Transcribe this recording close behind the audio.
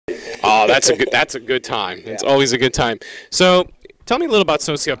Oh, that's a good time. It's always a good time. So, tell me a little about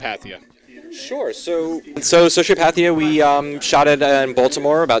Sociopathia. Sure. So Sociopathia, we shot it in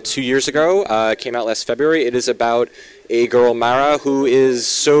Baltimore about 2 years ago. Came out last February. It is about a girl, Mara, who is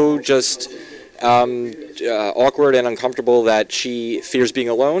so just awkward and uncomfortable that she fears being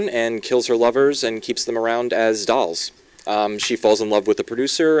alone and kills her lovers and keeps them around as dolls. She falls in love with the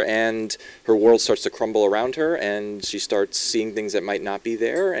producer, and her world starts to crumble around her, and she starts seeing things that might not be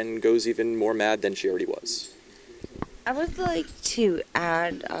there and goes even more mad than she already was. I would like to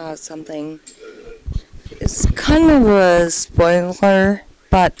add something. It's kind of a spoiler,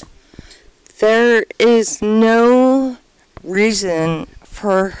 but there is no reason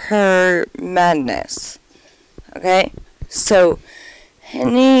for her madness. Okay? So,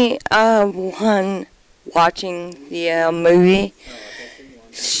 anyone watching the movie,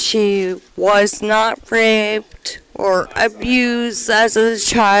 she was not raped or abused as a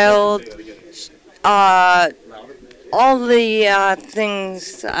child. All the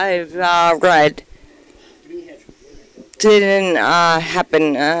things I've read didn't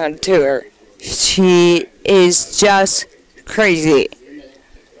happen to her. She is just crazy.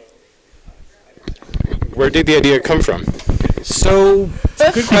 Where did the idea come from? So,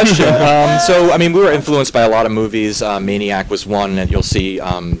 good question. So, I mean, we were influenced by a lot of movies. Maniac was one that you'll see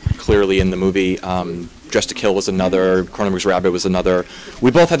clearly in the movie. Dressed to Kill was another. Cronenberg's Rabbit was another.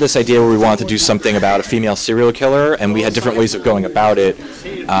 We both had this idea where we wanted to do something about a female serial killer, and we had different ways of going about it.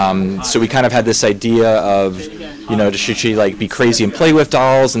 So we kind of had this idea of, you know, should she like be crazy and play with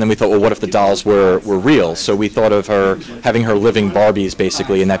dolls? And then we thought, well, what if the dolls were real? So we thought of her having her living Barbies,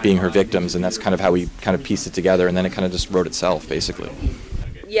 basically, and that being her victims, and that's kind of how we kind of pieced it together, and then it kind of just wrote itself, basically.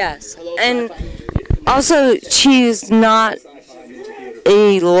 Yes, and also she's not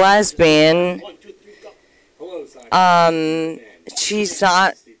a lesbian. She's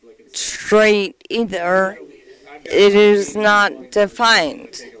not straight either. It is not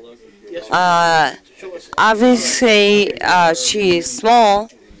defined. Obviously, she's small,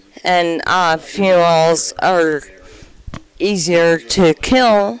 and females are easier to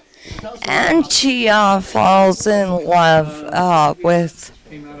kill, and she falls in love with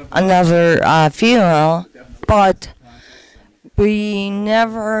another female, but we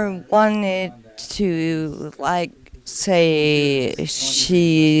never wanted to, like, say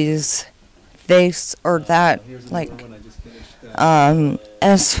she's this or that, like,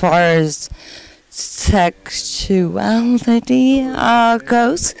 as far as sexuality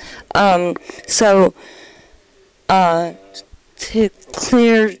goes. So, to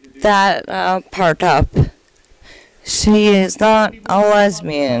clear that part up, she is not a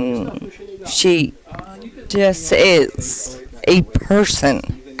lesbian. She just is a person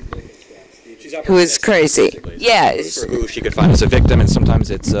who is crazy. Yes. Who she could find as a victim, and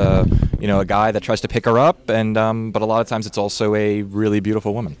sometimes it's you know, a guy that tries to pick her up, and but a lot of times it's also a really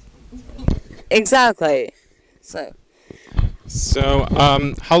beautiful woman. Exactly. So,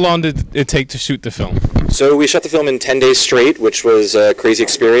 how long did it take to shoot the film? So we shot the film in 10 days straight, which was a crazy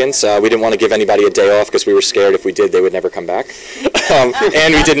experience. We didn't want to give anybody a day off because we were scared if we did, they would never come back.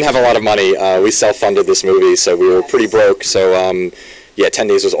 And we didn't have a lot of money. We self-funded this movie, so we were pretty broke. So yeah, 10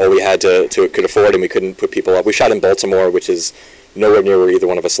 days was all we had could afford, and we couldn't put people up. We shot in Baltimore, which is nowhere near where either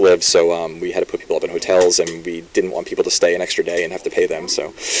one of us lives, so we had to put people up in hotels, and we didn't want people to stay an extra day and have to pay them,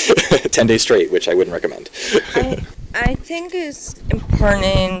 so 10 days straight, which I wouldn't recommend. I think it's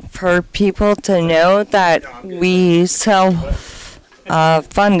important for people to know that we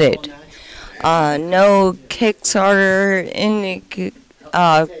self-funded. No Kickstarter,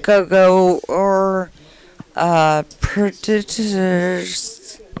 Indiegogo, or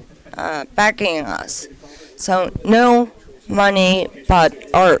producers backing us. So no money but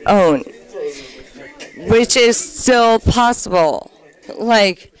our own, which is still possible.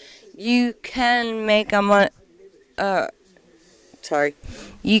 Like, you can make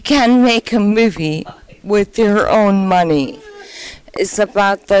you can make a movie with your own money. It's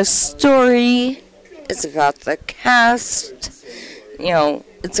about the story, it's about the cast, you know,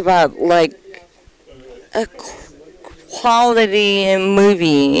 it's about, like, a quality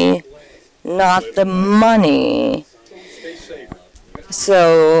movie, not the money.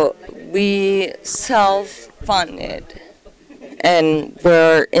 So we self-funded, and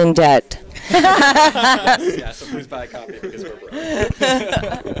we're in debt. Yeah, so please buy a copy because we're broke.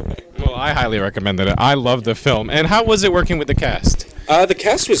 Well, I highly recommended it. I love the film. And how was it working with the cast? The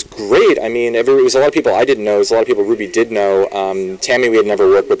cast was great. I mean, it was a lot of people I didn't know. It was a lot of people Ruby did know. Tammy we had never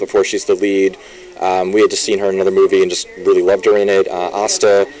worked with before. She's the lead. We had just seen her in another movie and just really loved her in it.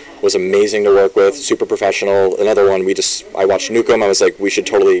 Asta, was amazing to work with, super professional. Another one, I watched Nukem, I was like, we should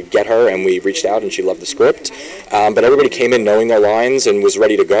totally get her, and we reached out, and she loved the script. But everybody came in knowing their lines and was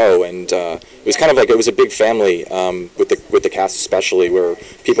ready to go, and it was kind of like, it was a big family with the cast especially, where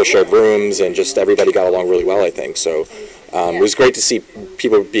people shared rooms, and just everybody got along really well, I think. So it was great to see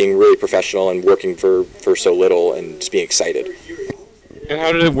people being really professional and working for so little and just being excited. And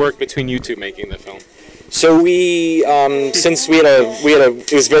how did it work between you two making the film? So we, since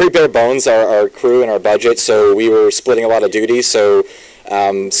it was very bare bones, our crew and our budget, so we were splitting a lot of duties. So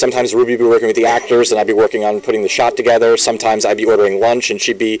sometimes Ruby would be working with the actors, and I'd be working on putting the shot together. Sometimes I'd be ordering lunch, and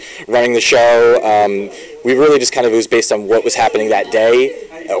she'd be running the show. We really just kind of, it was based on what was happening that day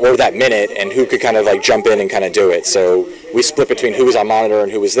or that minute, and who could kind of like jump in and kind of do it. So we split between who was on monitor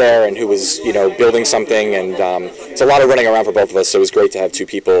and who was there and who was, building something. And it's a lot of running around for both of us. So it was great to have two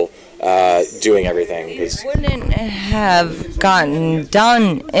people doing everything. It wouldn't have gotten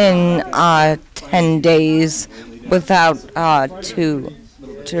done in 10 days without two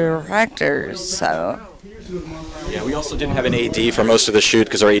directors, so. Yeah, we also didn't have an AD for most of the shoot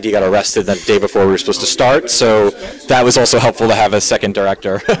because our AD got arrested the day before we were supposed to start, so that was also helpful to have a second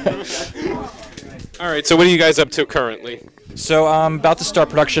director. All right, so what are you guys up to currently? So I'm about to start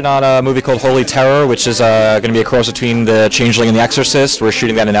production on a movie called Holy Terror, which is going to be a cross between The Changeling and The Exorcist. We're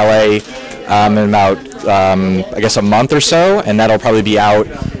shooting that in LA in about, I guess, a month or so, and that'll probably be out.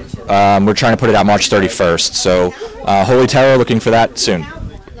 We're trying to put it out March 31st, so Holy Terror, looking for that soon.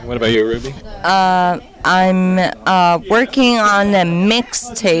 What about you, Ruby? I'm working on a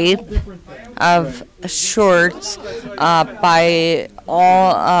mixtape of shorts by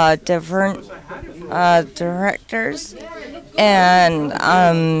all different directors, and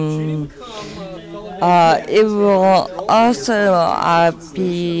it will also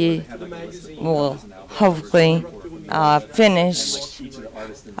be, well, hopefully finished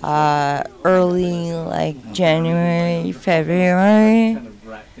early, like January, February.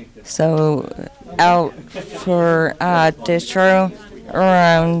 So out for distro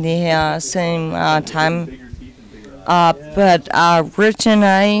around the same time. But Rich and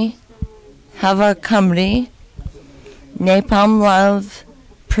I have a company, Napalm Love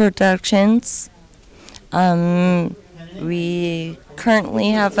Productions. We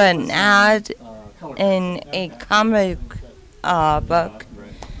currently have an ad in a comic book.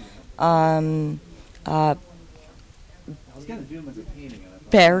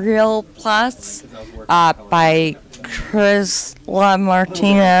 Burial Plots by Chris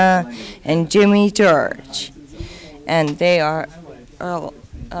LaMartina and Jimmy George. And they are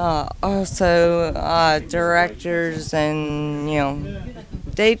also directors, and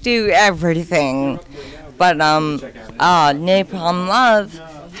they do everything. But Napalm Love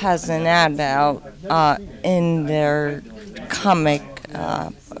has an ad out in their comic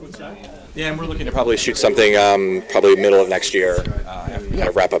book. Yeah, and we're looking to probably shoot something probably middle of next year and kind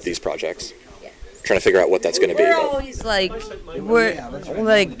of wrap up these projects. Trying to figure out what that's going to be. We're always like,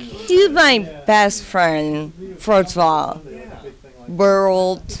 he's my best friend, first of all.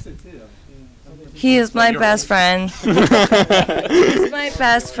 World. He is my best friend. He's my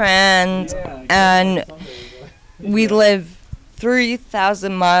best friend, and we live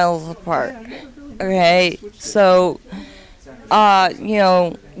 3,000 miles apart. Okay, so,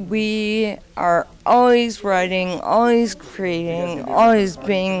 we are always writing, always creating, always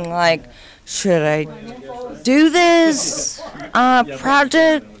being like, should I do this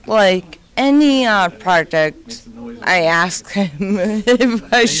project? Like any project, I ask him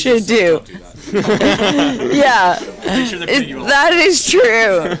if I should do. Yeah, that is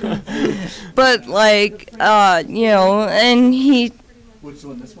true. But and he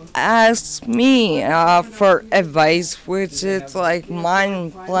asks me for advice, which is like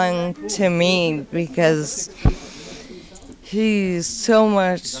mind-blowing to me because he's so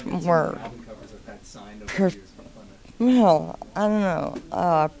much more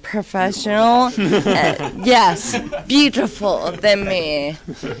professional. Yes, beautiful than me.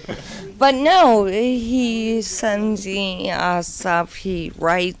 But no, he sends me stuff he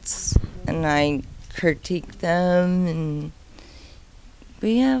writes, and I critique them, and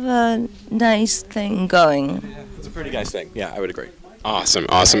we have a nice thing going. It's a pretty nice thing. Yeah, I would agree. Awesome.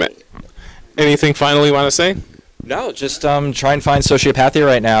 Anything final you want to say? No, just try and find Sociopathia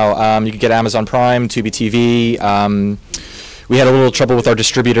right now. You can get Amazon Prime, Tubi TV. We had a little trouble with our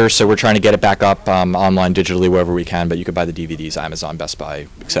distributor, so we're trying to get it back up online digitally wherever we can. But you could buy the DVDs, Amazon, Best Buy,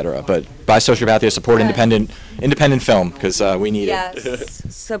 etc. But buy Sociopathia, support independent film because we need it.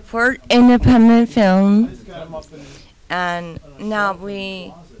 Yes, support independent film, and now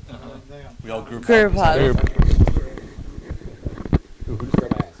we all group up.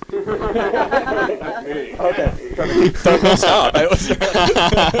 Okay. Don't stop.